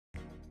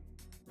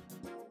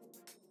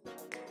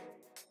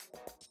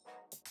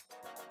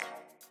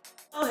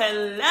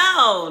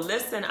Hello.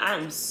 Listen,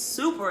 I'm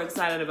super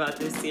excited about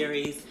this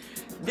series.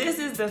 This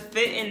is the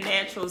Fit and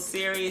Natural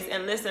series.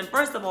 And listen,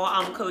 first of all,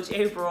 I'm Coach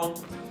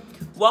April.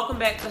 Welcome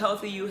back to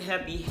Healthy You,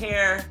 Happy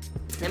Hair.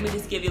 Let me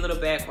just give you a little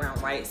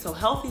background, right? So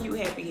Healthy You,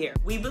 Happy Hair.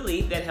 We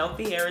believe that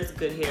healthy hair is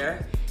good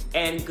hair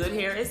and good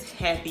hair is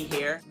happy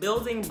hair.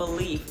 Building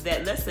belief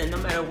that, listen, no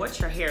matter what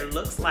your hair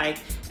looks like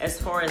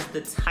as far as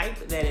the type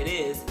that it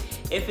is,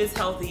 if it's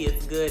healthy,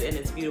 it's good and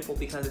it's beautiful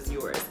because it's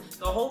yours.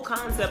 The whole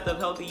concept of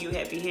Healthy You,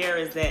 Happy Hair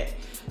is that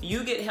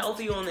you get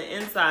healthy on the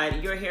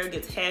inside, your hair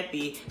gets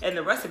happy, and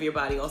the rest of your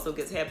body also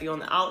gets happy on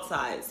the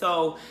outside.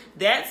 So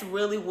that's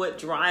really what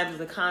drives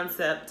the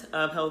concept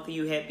of Healthy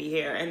You, Happy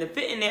Hair. And the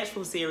Fit and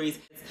Natural series,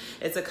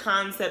 it's a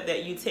concept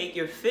that you take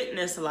your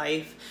fitness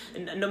life,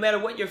 no matter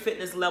what your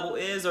fitness level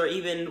is or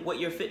even what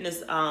your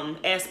fitness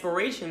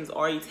aspirations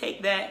are, you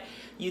take that,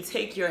 you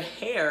take your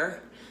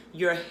hair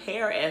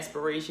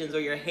aspirations or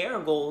your hair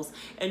goals,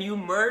 and you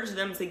merge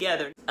them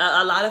together.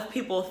 A lot of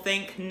people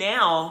think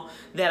now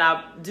that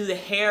I do the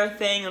hair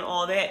thing and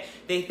all that,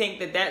 they think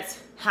that that's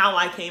how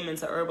I came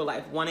into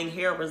Herbalife, wanting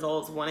hair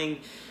results, wanting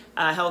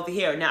healthy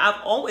hair. Now,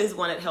 I've always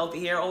wanted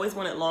healthy hair, always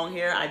wanted long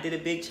hair. I did a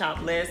big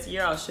chop last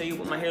year. I'll show you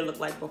what my hair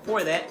looked like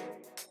before that.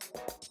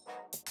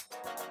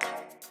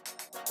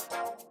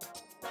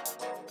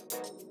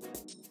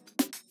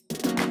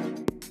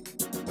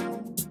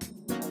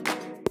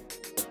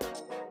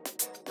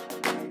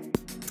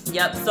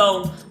 Yep,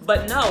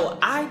 but no,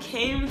 I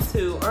came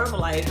to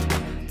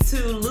Herbalife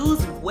to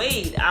lose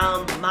weight.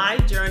 My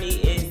journey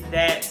is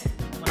that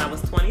when I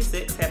was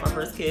 26, had my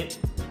first kid.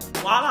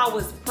 While I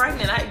was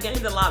pregnant, I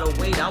gained a lot of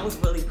weight. I was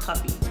really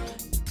puffy.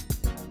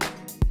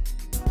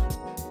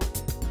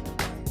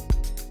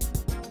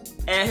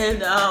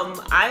 And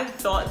I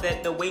thought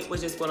that the weight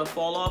was just gonna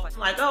fall off. I'm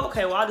like, oh,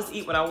 okay, well, I'll just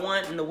eat what I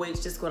want and the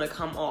weight's just gonna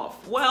come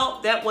off.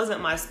 Well, that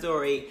wasn't my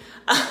story.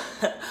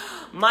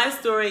 My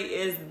story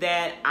is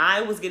that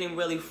I was getting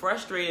really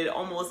frustrated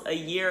almost a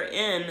year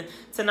in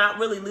to not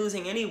really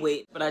losing any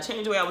weight. But I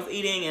changed the way I was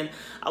eating and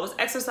I was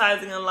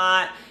exercising a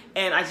lot,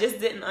 and I just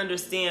didn't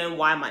understand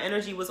why my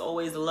energy was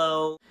always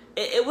low.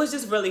 It was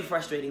just really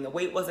frustrating. The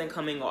weight wasn't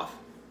coming off.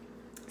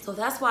 So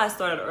that's why I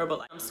started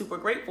Herbalife. I'm super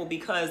grateful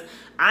because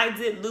I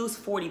did lose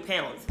 40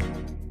 pounds.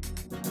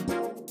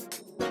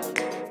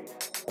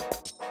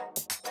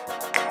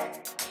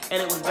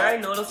 And it was very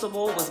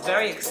noticeable, it was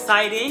very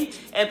exciting,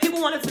 and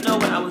people wanted to know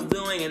what I was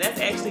doing, and that's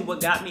actually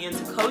what got me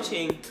into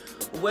coaching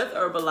with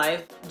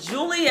Herbalife.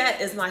 Juliet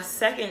is my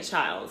second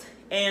child,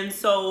 and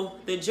so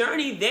the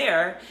journey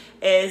there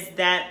is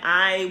that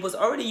I was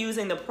already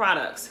using the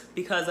products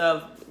because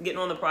of getting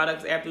on the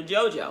products after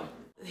JoJo.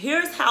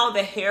 Here's how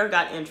the hair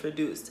got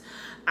introduced.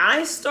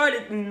 I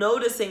started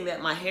noticing that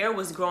my hair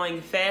was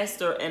growing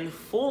faster and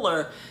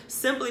fuller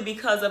simply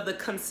because of the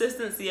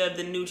consistency of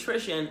the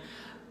nutrition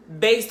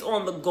based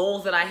on the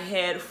goals that I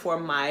had for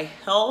my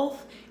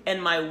health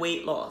and my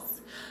weight loss.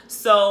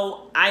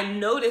 So I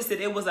noticed that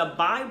it was a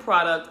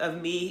byproduct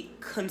of me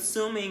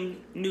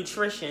consuming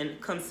nutrition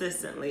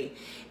consistently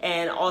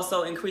and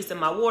also increasing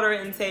my water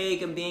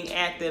intake and being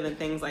active and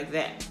things like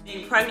that.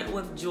 Being pregnant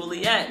with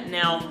Juliet,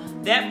 now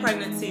that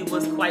pregnancy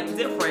was quite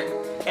different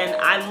and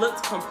I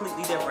looked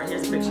completely different.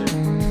 Here's a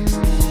picture.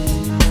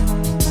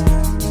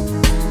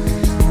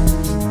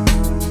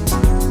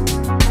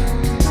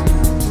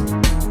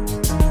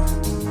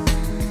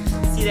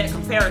 That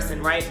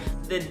comparison, right?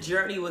 The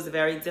journey was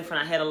very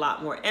different. I had a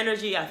lot more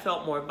energy. I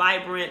felt more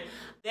vibrant.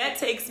 That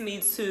takes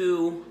me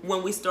to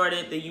when we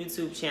started the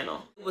YouTube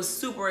channel. It was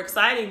super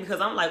exciting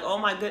because I'm like, oh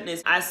my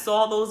goodness, I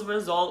saw those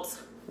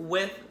results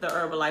with the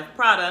Herbalife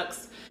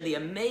products, the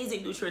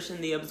amazing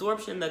nutrition, the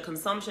absorption, the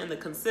consumption, the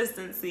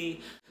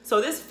consistency. So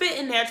this Fit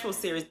and Natural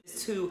series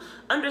is to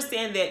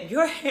understand that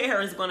your hair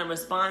is going to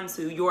respond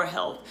to your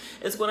health.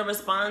 It's going to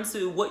respond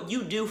to what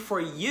you do for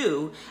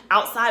you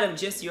outside of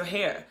just your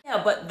hair.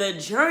 Yeah, but the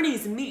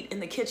journeys meet in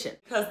the kitchen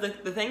because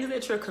the things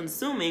that you're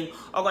consuming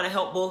are going to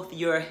help both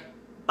your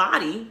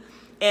body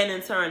and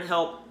in turn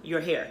help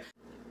your hair.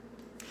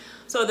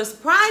 So the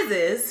surprise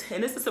is,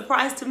 and it's a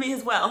surprise to me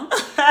as well,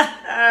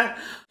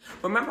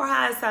 remember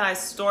how I said I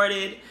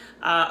started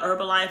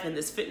Herbalife and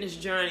this fitness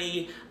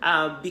journey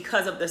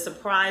because of the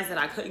surprise that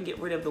I couldn't get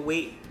rid of the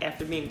weight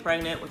after being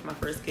pregnant with my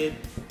first kid?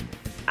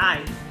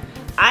 I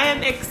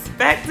am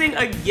expecting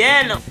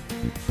again.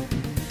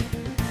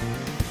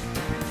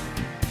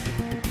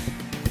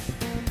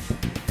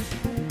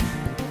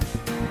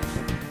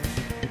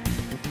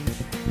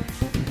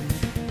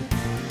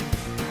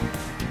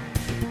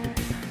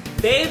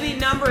 Baby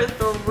number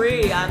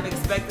 3, I'm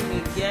expecting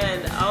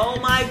again. Oh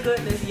my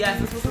goodness, yes,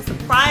 this was a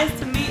surprise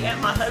to me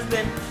and my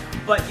husband.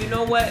 But you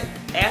know what?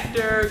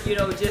 After,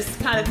 just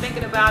kind of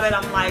thinking about it,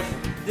 I'm like,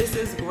 this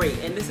is great.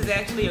 And this is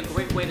actually a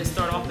great way to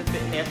start off the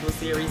Fit and Natural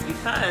series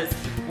because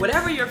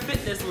whatever your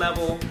fitness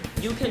level,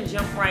 you can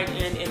jump right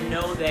in and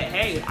know that,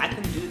 hey, I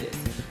can do this.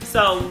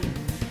 So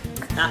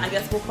I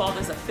guess we'll call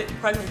this a fit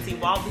pregnancy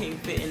while being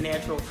fit and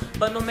natural.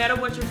 But no matter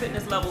what your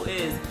fitness level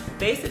is,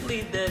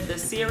 basically the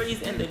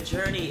series and the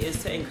journey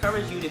is to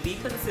encourage you to be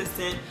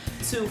consistent,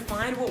 to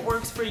find what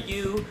works for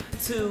you,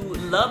 to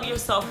love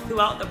yourself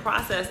throughout the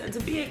process, and to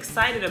be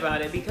excited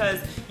about it, because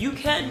you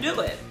can do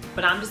it.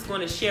 But I'm just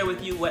going to share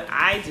with you what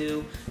I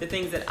do, the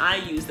things that I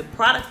use, the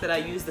products that I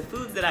use, the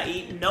foods that I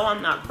eat. No,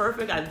 I'm not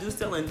perfect. I do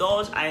still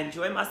indulge. I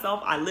enjoy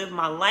myself. I live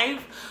my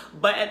life.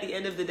 But at the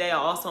end of the day, I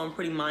also am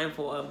pretty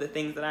mindful of the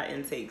things that I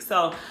intake.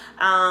 So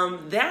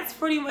that's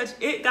pretty much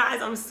it,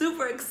 guys. I'm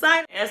super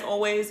excited. As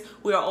always,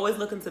 we are always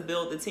looking to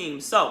build the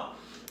team. So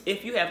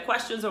if you have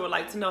questions or would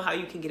like to know how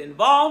you can get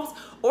involved,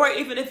 or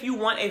even if you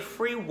want a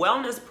free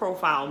wellness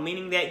profile,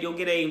 meaning that you'll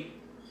get a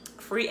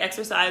free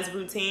exercise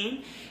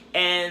routine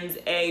and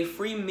a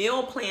free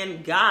meal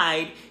plan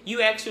guide,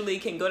 you actually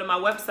can go to my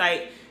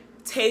website,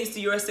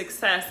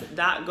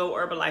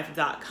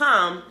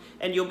 tasteyoursuccess.goherbalife.com,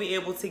 and you'll be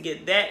able to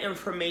get that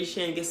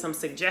information, get some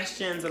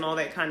suggestions and all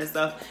that kind of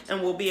stuff,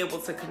 and we'll be able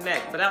to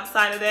connect. But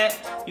outside of that,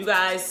 you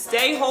guys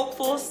stay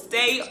hopeful,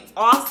 stay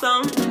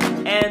awesome,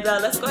 and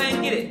let's go ahead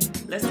and get it.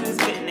 Let's do this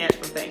fit and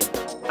natural thing.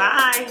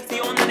 Bye. See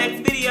you on the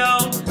next video.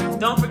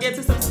 Don't forget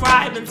to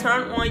subscribe and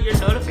turn on your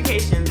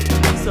notifications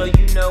so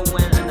you know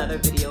when another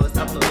video is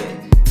uploaded.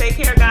 Take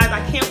care, guys.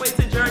 I can't wait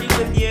to journey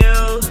with you.